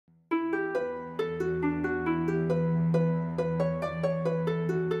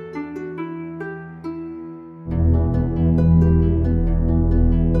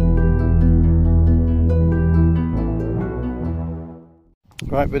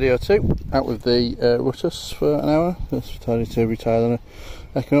Right, video 2, out with the Rutus for an hour. Just decided to retire on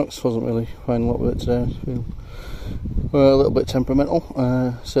a Equinox. Wasn't really finding a lot of it today. A little bit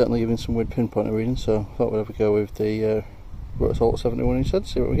temperamental, certainly giving some weird pinpointer readings, so I thought we'd have a go with the Rutus Alter 71 instead,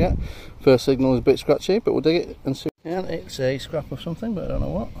 see what we get. First signal is a bit scratchy, but we'll dig it and see. And it's a scrap of something, but I don't know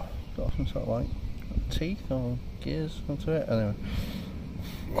what. Got some sort of like teeth or gears onto it. Anyway,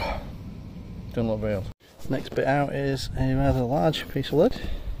 doesn't look real. Next bit out is a rather large piece of lead,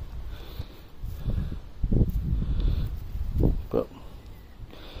 but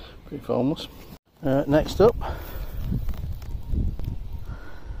pretty formless. Next up,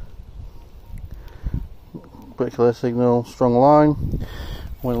 pretty clear signal, strong line.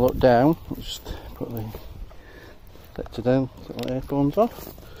 When I look down, just put the detector down, take my earphones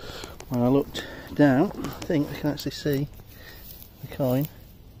off. When I looked down, I think I can actually see the coin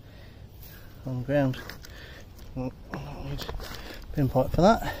on the ground. Pinpoint for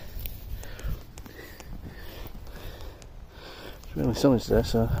that. It's really sunny today,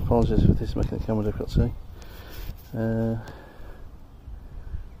 so apologies if this is making the camera difficult to see.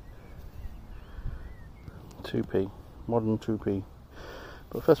 2p, modern 2p.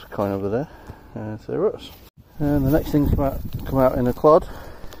 But first we coin over there to the Rutus. And the next thing's come out in a clod.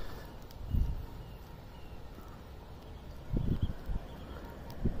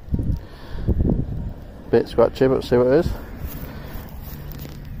 Bit scratchy, but see what it is.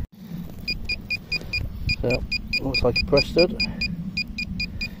 So, looks like a press stud.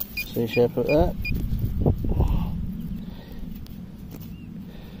 C shape up there.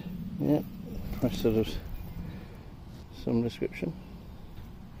 Yep, press stud of some description.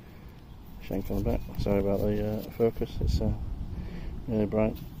 Shank on the back. Sorry about the focus, it's really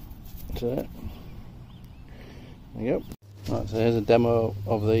bright today. There you go. Right, so here's a demo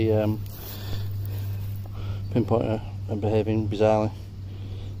of the pinpointer and behaving bizarrely.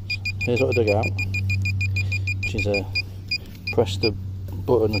 Here's what I dug out, which is a press the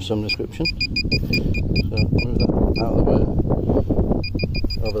button of some description. So move that out of the way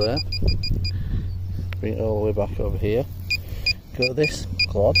over there, bring it all the way back over here, go to this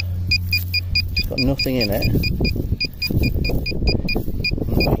clod, it's got nothing in it,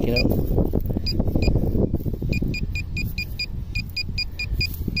 I'm picking up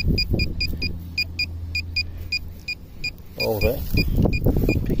all of it,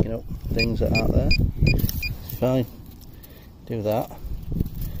 picking up things that aren't there. If I do that,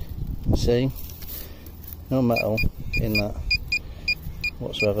 you see no metal in that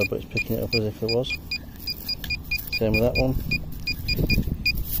whatsoever, but it's picking it up as if there was. Same with that one.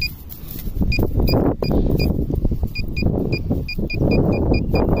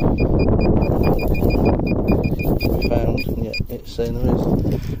 Found, yeah, it's saying there is.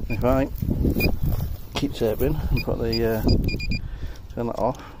 If I keep taping and put the turn that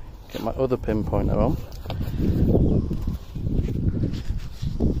off, get my other pinpointer on,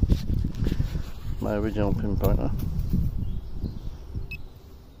 my original pinpointer,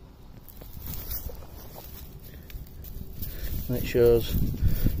 and it shows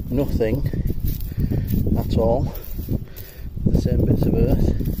nothing at all, the same bits of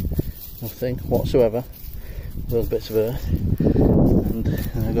earth, nothing whatsoever, those bits of earth.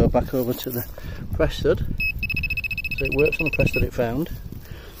 And I go back over to the press stud, so it works on the press stud it found,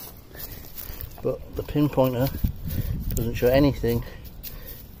 but the pinpointer doesn't show anything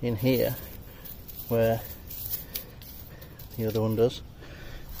in here where the other one does.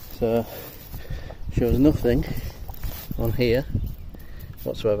 So it shows nothing on here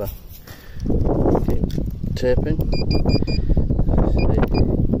whatsoever. Keep taping. This is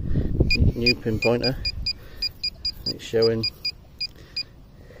the new pinpointer. It's showing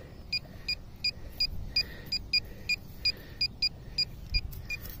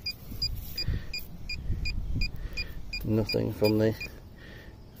nothing from the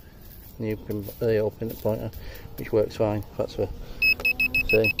new the old pinpointer, which works fine. That's for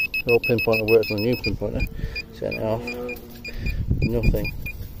see, the old pinpointer works on the new pinpointer. Setting it off, nothing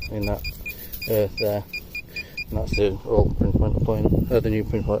in that earth there, and that's the old pinpointer playing, the new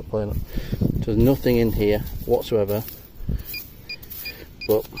pinpointer playing up. So there's nothing in here whatsoever,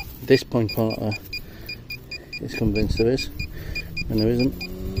 but this pinpointer is convinced there is, and there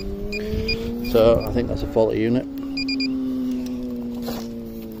isn't. So I think that's a faulty unit.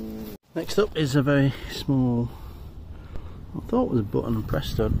 Next up is a very small, I thought it was a button and press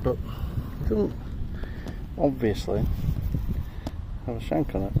stud, but it doesn't obviously have a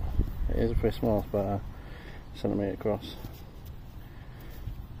shank on it. It is pretty small, it's about a centimetre across.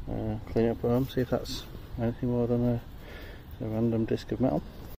 Clean it up at home, see if that's anything more than a random disc of metal.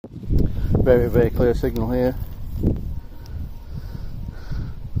 Very, very clear signal here.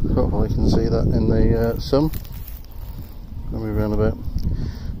 Hopefully you can see that in the sum. I'll move around a bit.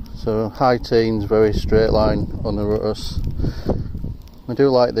 So high teens, very straight line on the Rutus. I do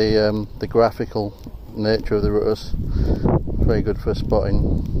like the graphical nature of the Rutus. Very good for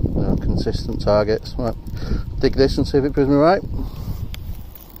spotting consistent targets. Right, dig this and see if it proves me right.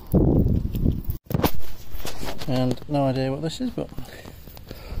 And no idea what this is, but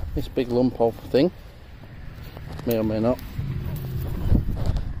this big lump of thing, may or may not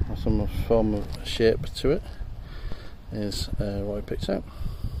have some form of shape to it, is what I picked out.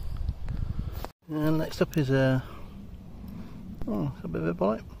 And next up is a it's a bit of a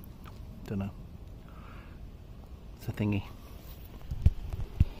bite. Don't know. It's a thingy.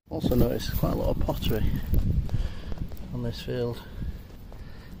 Also noticed quite a lot of pottery on this field,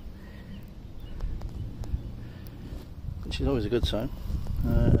 which is always a good sign.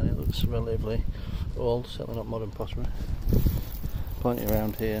 And it looks relatively old, certainly not modern pottery. Plenty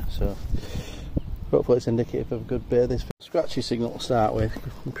around here, so hopefully it's indicative of a good bit of this. Scratchy signal to start with.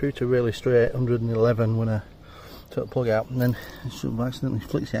 Computer really straight, 111 when I took the plug out, and then it sort of accidentally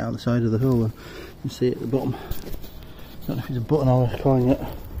flicks it out the side of the hole, and you see it at the bottom. I don't know if it's a button or a coin yet.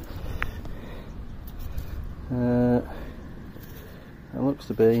 It looks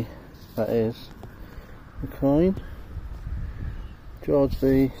to be, that is, a coin. George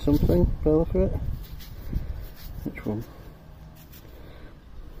the something, by the look of it. Which one?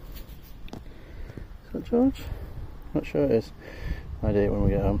 Is that George? Not sure it is. I'll do it when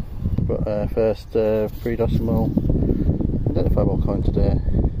we get home. But first, 3 decimal identifiable coin today.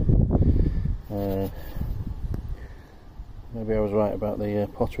 Maybe I was right about the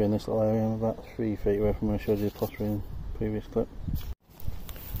pottery in this little area. I'm about 3 feet away from where I showed you the pottery in the previous clip.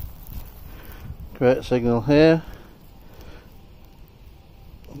 Great signal here.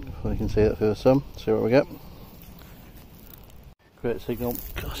 Hopefully you can see that through the sum. See what we get. Great signal.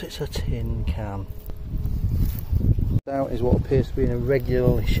 God, it's a tin can. Out is what appears to be an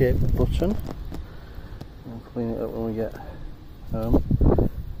irregularly shaped button. I'll clean it up when we get home.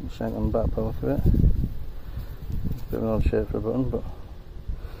 Shank on the back by the look of it. It's a bit of an odd shape for a button, but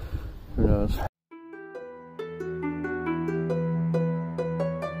who knows.